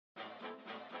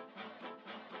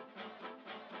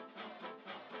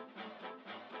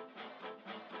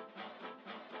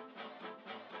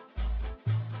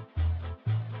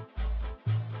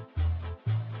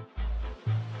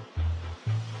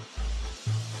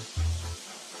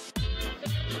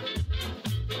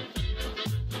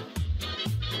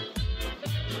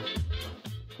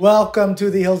Welcome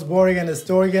to the Hillsborough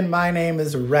Historian. My name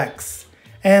is Rex,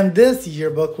 and this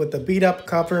yearbook with the beat-up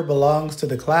cover belongs to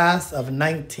the class of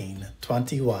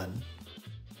 1921.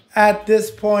 At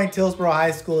this point, Hillsborough High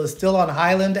School is still on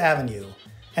Highland Avenue,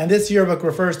 and this yearbook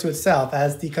refers to itself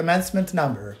as the commencement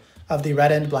number of the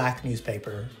Red and Black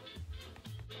newspaper.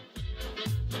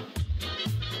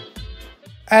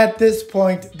 At this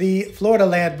point, the Florida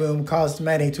land boom caused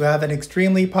many to have an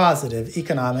extremely positive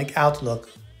economic outlook.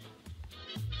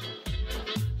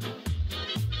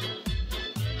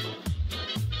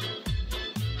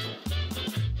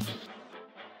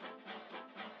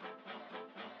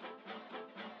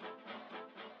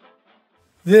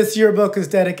 This yearbook is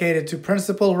dedicated to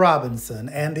Principal Robinson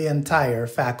and the entire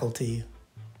faculty.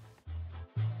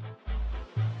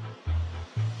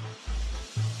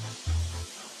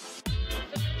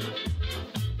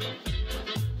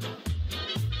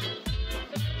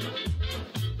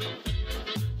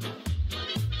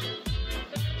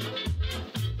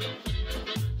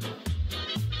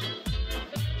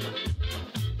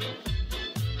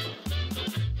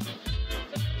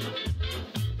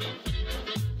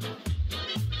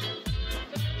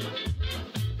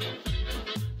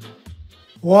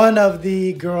 One of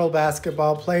the girl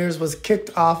basketball players was kicked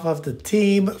off of the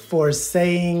team for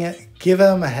saying, "Give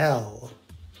 'em hell."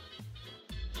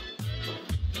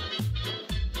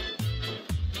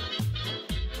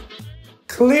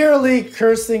 Clearly,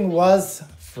 cursing was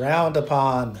frowned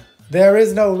upon. There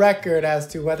is no record as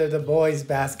to whether the boys'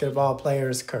 basketball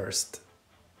players cursed.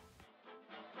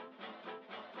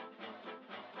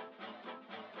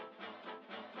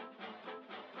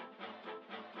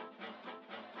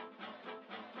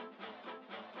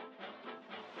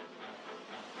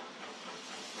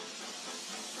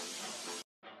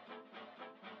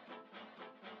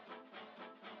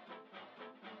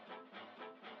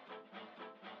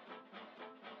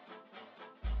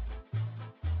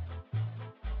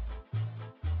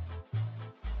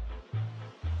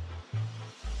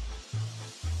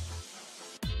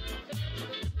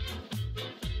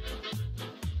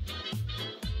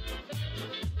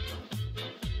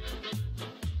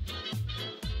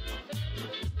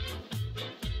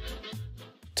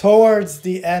 Towards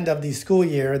the end of the school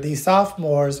year, the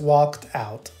sophomores walked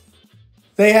out.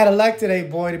 They had elected a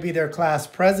boy to be their class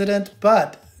president,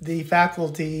 but the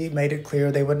faculty made it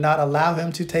clear they would not allow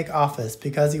him to take office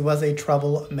because he was a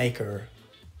troublemaker.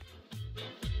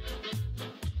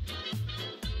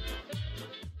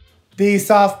 The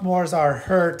sophomores are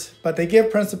hurt, but they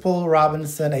give Principal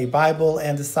Robinson a Bible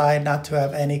and decide not to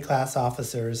have any class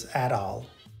officers at all.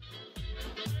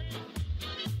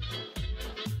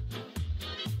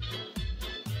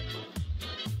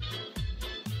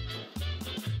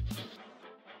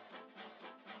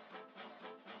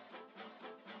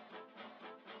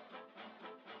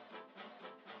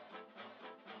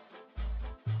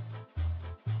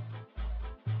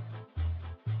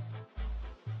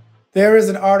 There is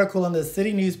an article in the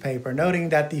city newspaper noting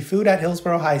that the food at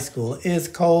Hillsborough High School is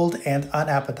cold and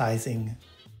unappetizing.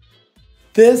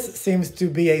 This seems to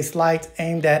be a slight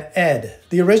aimed at Ed,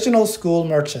 the original school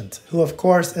merchant, who of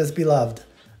course is beloved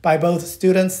by both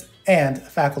students and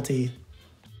faculty.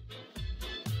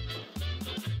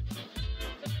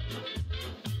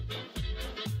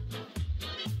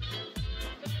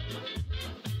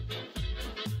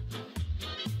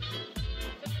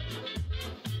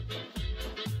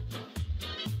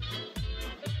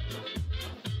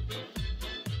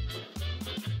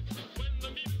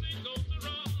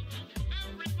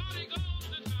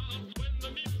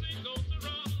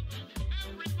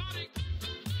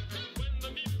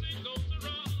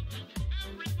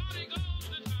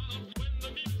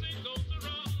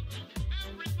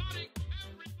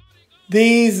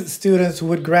 These students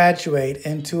would graduate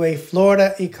into a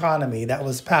Florida economy that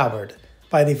was powered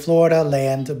by the Florida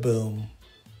land boom.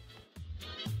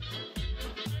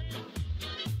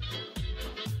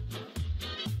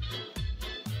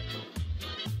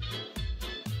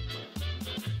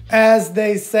 As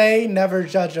they say, never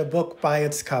judge a book by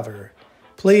its cover.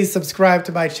 Please subscribe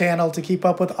to my channel to keep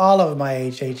up with all of my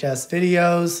HHS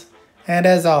videos. And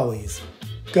as always,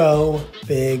 go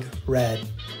Big Red.